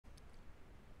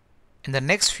In the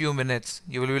next few minutes,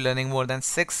 you will be learning more than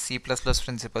 6 C++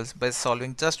 principles by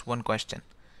solving just one question.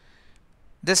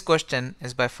 This question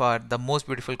is by far the most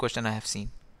beautiful question I have seen.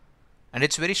 And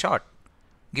it's very short.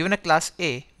 Given a class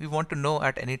A, we want to know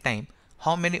at any time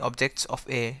how many objects of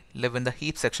A live in the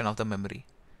heap section of the memory.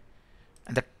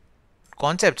 And the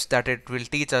concepts that it will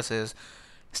teach us is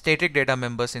static data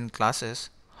members in classes,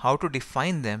 how to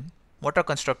define them, what are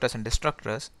constructors and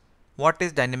destructors, what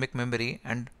is dynamic memory,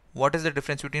 and what is the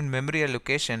difference between memory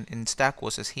allocation in stack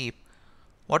versus heap,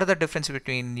 what are the difference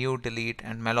between new, delete,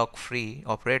 and malloc free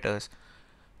operators.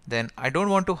 Then I don't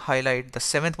want to highlight the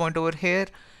 7th point over here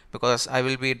because I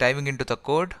will be diving into the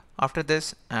code after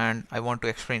this, and I want to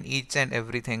explain each and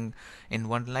everything in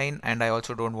one line, and I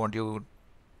also don't want you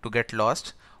to get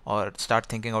lost or start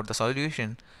thinking out the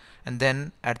solution. And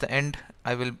then at the end,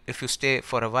 I will, if you stay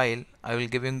for a while, I will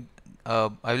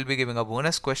be giving a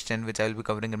bonus question which I will be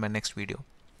covering in my next video.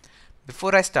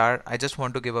 Before I start, I just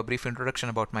want to give a brief introduction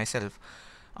about myself.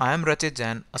 I am Rachit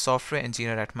Jain, a software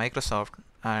engineer at Microsoft,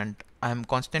 and I am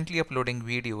constantly uploading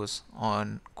videos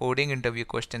on coding interview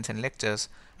questions and lectures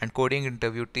and coding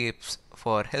interview tips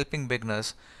for helping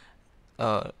beginners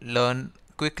learn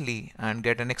quickly and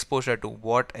get an exposure to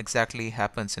what exactly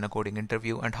happens in a coding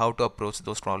interview and how to approach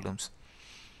those problems.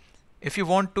 If you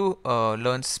want to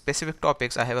learn specific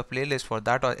topics, I have a playlist for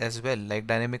that as well, like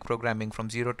dynamic programming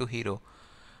from zero to hero.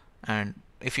 And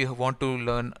if you want to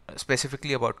learn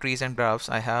specifically about trees and graphs,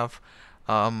 I have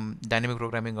dynamic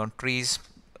programming on trees,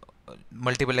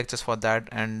 multiple lectures for that,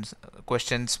 and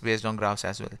questions based on graphs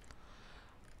as well.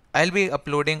 I'll be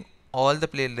uploading all the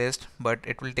playlist, but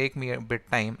it will take me a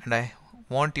bit time, and I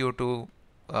want you to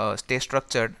stay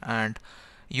structured and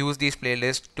use these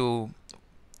playlists to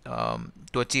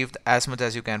achieve as much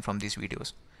as you can from these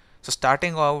videos. So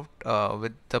starting out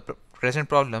with the present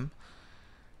problem.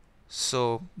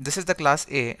 So this is the class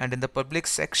A, and in the public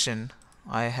section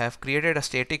I have created a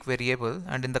static variable,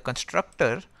 and in the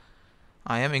constructor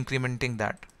I am incrementing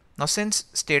that. Now since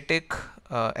static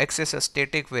x is a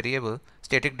static variable,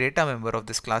 static data member of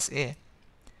this class A,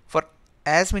 for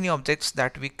as many objects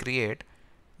that we create,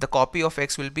 the copy of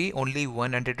x will be only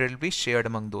one and it will be shared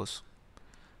among those.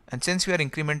 And since we are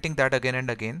incrementing that again and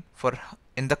again for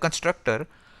in the constructor,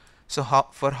 so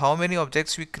for how many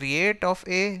objects we create of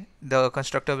A, the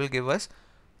constructor will give us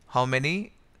how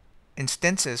many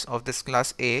instances of this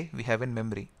class A we have in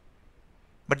memory.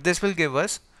 But this will give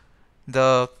us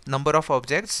the number of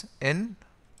objects in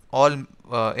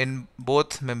in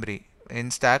both memory,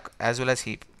 in stack as well as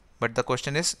heap. But the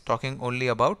question is talking only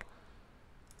about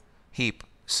heap.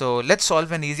 So let's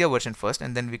solve an easier version first,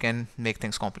 and then we can make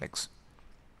things complex.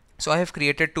 So I have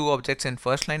created 2 objects in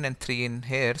first line and 3 in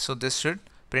here, so this should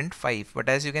print 5. But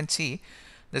as you can see,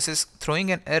 this is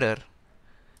throwing an error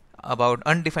about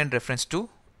undefined reference to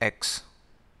x.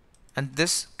 And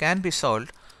this can be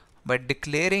solved by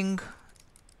declaring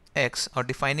x or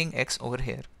defining x over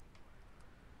here.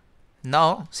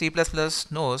 Now C++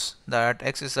 knows that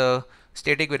x is a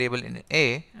static variable in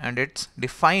A, and it's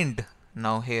defined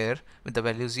now here with the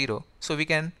value 0. So we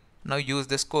can now use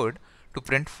this code to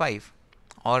print 5.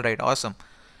 Alright, awesome.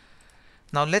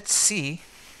 Now let's see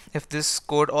if this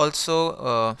code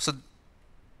also, so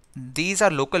these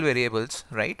are local variables,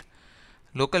 right?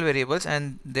 Local variables,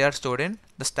 and they are stored in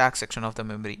the stack section of the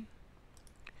memory.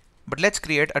 But let's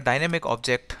create a dynamic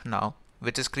object now,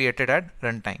 which is created at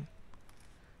runtime.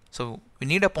 So we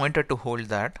need a pointer to hold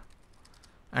that,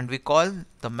 and we call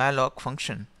the malloc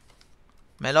function.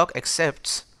 Malloc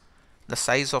accepts the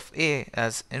size of A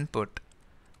as input,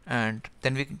 and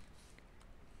then we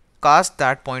cast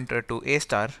that pointer to A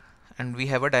star, and we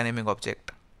have a dynamic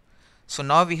object. So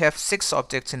now we have 6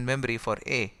 objects in memory for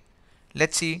A.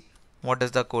 Let's see what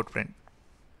does the code print.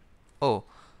 Oh,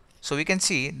 so we can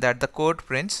see that the code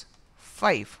prints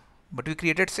 5, but we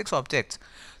created 6 objects.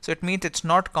 So it means it's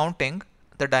not counting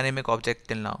the dynamic object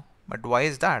till now. But why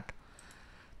is that?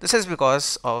 This is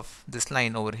because of this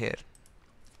line over here.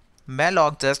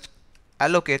 Malloc just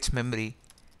allocates memory,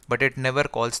 but it never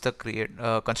calls the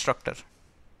constructor.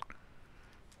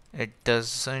 It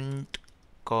doesn't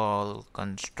call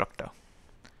constructor.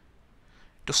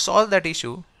 To solve that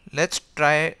issue, let's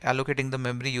try allocating the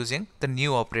memory using the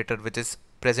new operator, which is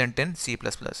present in C++.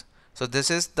 So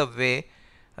this is the way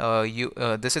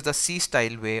this is the C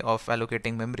style way of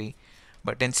allocating memory.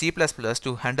 But in C++,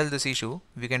 to handle this issue,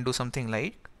 we can do something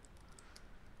like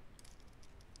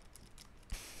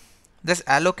this: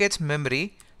 allocates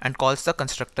memory and calls the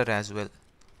constructor as well.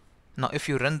 Now if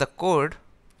you run the code,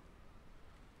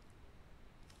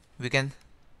 we can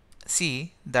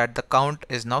see that the count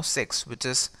is now 6, which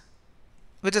is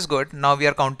good. Now we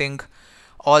are counting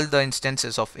all the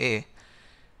instances of A.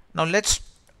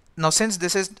 Now since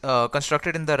this is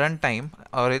constructed in the runtime,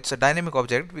 or it's a dynamic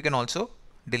object, we can also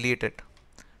delete it.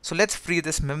 So let's free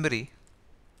this memory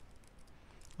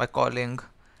by calling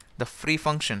the free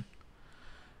function.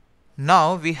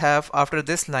 Now we have, after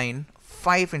this line,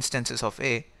 5 instances of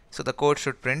A, so the code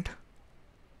should print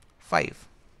 5.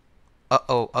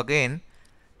 Uh-oh, again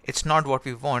it's not what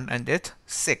we want, and it's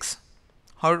 6.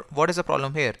 What is the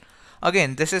problem here?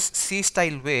 Again, this is C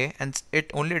style way, and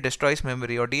it only destroys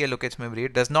memory or deallocates memory.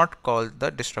 It does not call the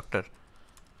destructor.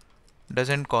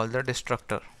 Doesn't call the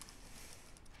destructor.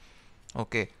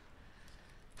 Okay,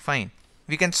 fine.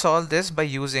 We can solve this by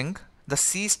using the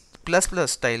C++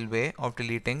 style way of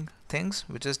deleting things,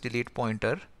 which is delete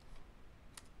pointer.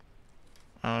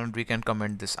 And we can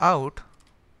comment this out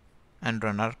and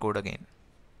run our code again.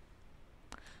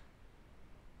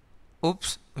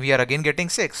 Oops, we are again getting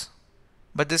 6.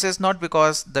 But this is not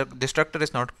because the destructor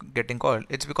is not getting called.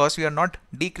 It's because we are not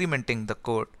decrementing the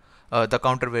code, the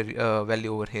counter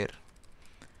value over here.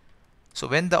 So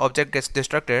when the object gets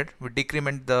destructed, we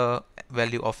decrement the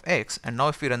value of x, and now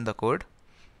if we run the code,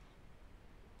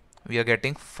 we are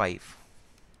getting 5.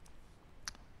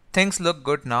 Things look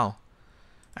good now.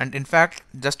 And in fact,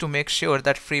 just to make sure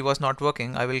that free was not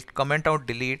working, I will comment out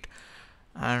delete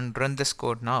and run this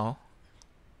code now.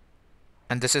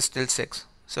 And this is still 6.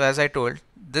 So as I told,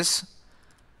 this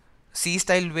C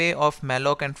style way of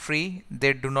malloc and free,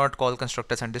 they do not call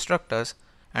constructors and destructors,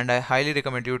 and I highly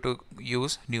recommend you to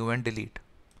use new and delete.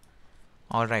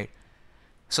 Alright,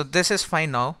 so this is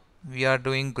fine now. We are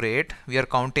doing great. We are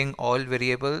counting all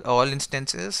variables, all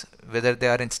instances, whether they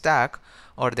are in stack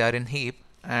or they are in heap,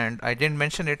 and I didn't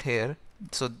mention it here.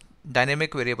 So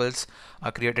dynamic variables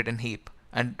are created in heap,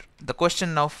 and the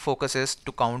question now focuses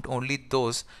to count only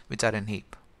those which are in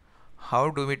heap. How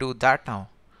do we do that now?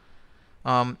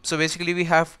 So basically we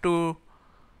have to,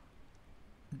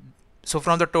 so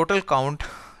from the total count,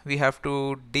 we have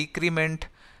to decrement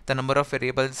the number of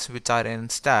variables which are in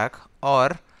stack,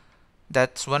 or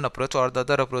that's one approach, or the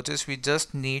other approach is we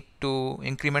just need to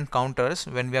increment counters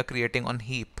when we are creating on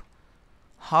heap.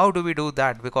 How do we do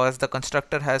that? Because the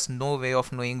constructor has no way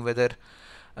of knowing whether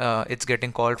it's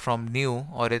getting called from new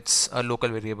or it's a local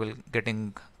variable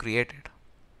getting created.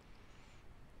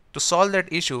 To solve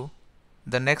that issue,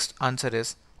 the next answer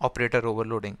is operator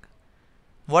overloading.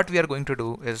 What we are going to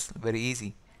do is very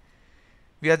easy.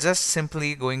 We are just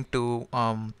simply going to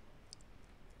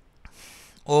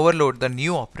overload the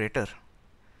new operator.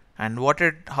 And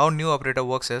how new operator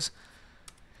works is,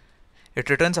 it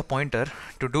returns a pointer.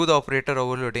 To do the operator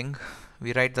overloading,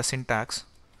 we write the syntax.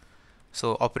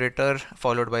 So operator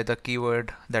followed by the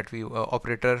keyword that we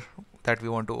operator that we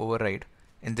want to override,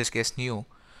 in this case new,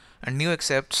 and new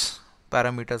accepts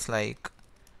parameters like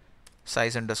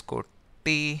size underscore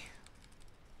t,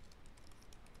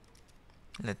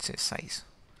 let's say size.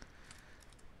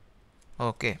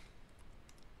 Okay,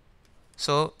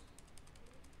 so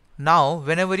now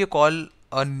whenever you call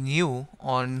a new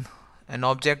on an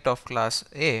object of class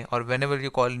A, or whenever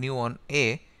you call new on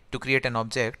A to create an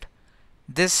object,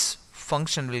 this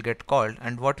function will get called,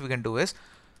 and what we can do is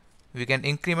we can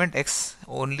increment x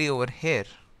only over here.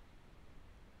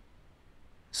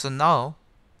 So now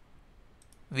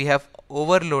we have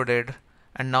overloaded,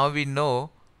 and now we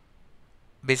know,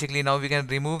 basically now we can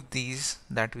remove these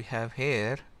that we have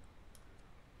here,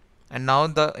 and now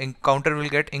the counter will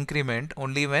get increment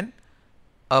only when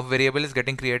a variable is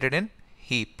getting created in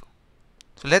heap.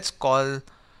 So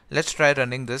let's try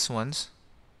running this once.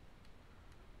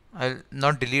 I'll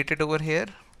not delete it over here.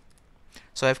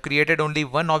 So I've created only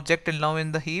one object till now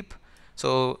in the heap,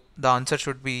 so the answer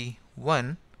should be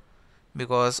 1,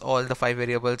 because all the 5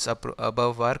 variables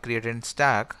above are created in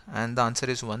stack, and the answer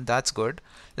is 1. That's good.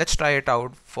 Let's try it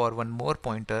out for one more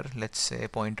pointer. Let's say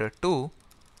pointer 2,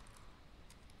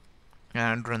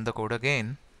 and run the code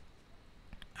again,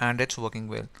 and it's working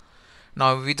well.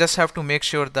 Now we just have to make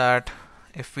sure that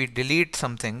if we delete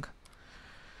something,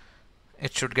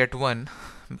 it should get 1.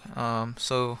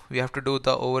 So we have to do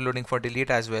the overloading for delete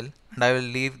as well, and I will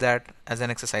leave that as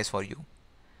an exercise for you.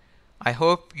 I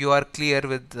hope you are clear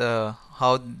with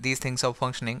how these things are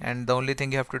functioning, and the only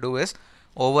thing you have to do is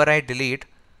override delete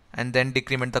and then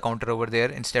decrement the counter over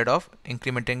there, instead of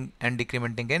incrementing and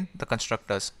decrementing in the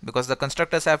constructors, because the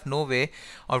constructors have no way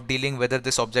of dealing whether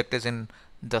this object is in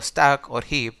the stack or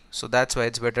heap. So that's why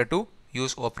it's better to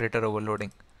use operator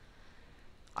overloading.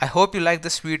 I hope you liked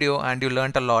this video and you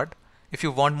learned a lot. If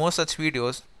you want more such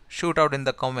videos, shoot out in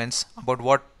the comments about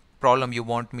what problem you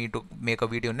want me to make a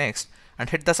video next, and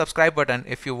hit the subscribe button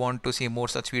if you want to see more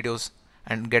such videos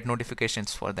and get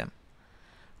notifications for them.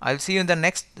 I'll see you in the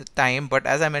next time, but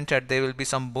as I mentioned, there will be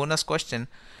some bonus question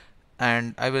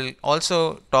and I will also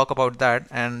talk about that,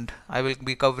 and I will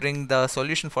be covering the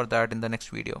solution for that in the next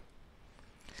video.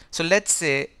 So let's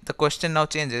say the question now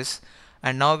changes,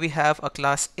 and now we have a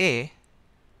class A,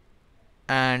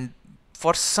 and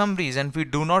for some reason we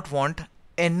do not want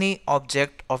any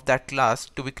object of that class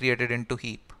to be created into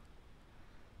heap.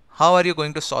 How are you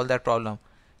going to solve that problem?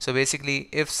 So basically,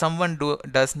 if someone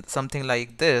does something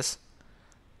like this,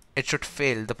 it should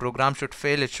fail. The program should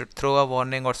fail. It should throw a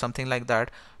warning or something like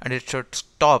that, and it should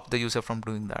stop the user from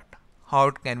doing that.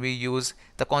 How can we use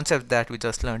the concept that we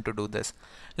just learned to do this?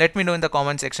 Let me know in the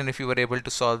comment section if you were able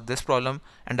to solve this problem,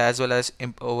 and as well as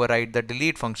override the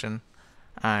delete function.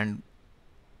 And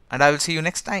I will see you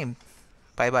next time.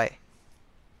 Bye bye.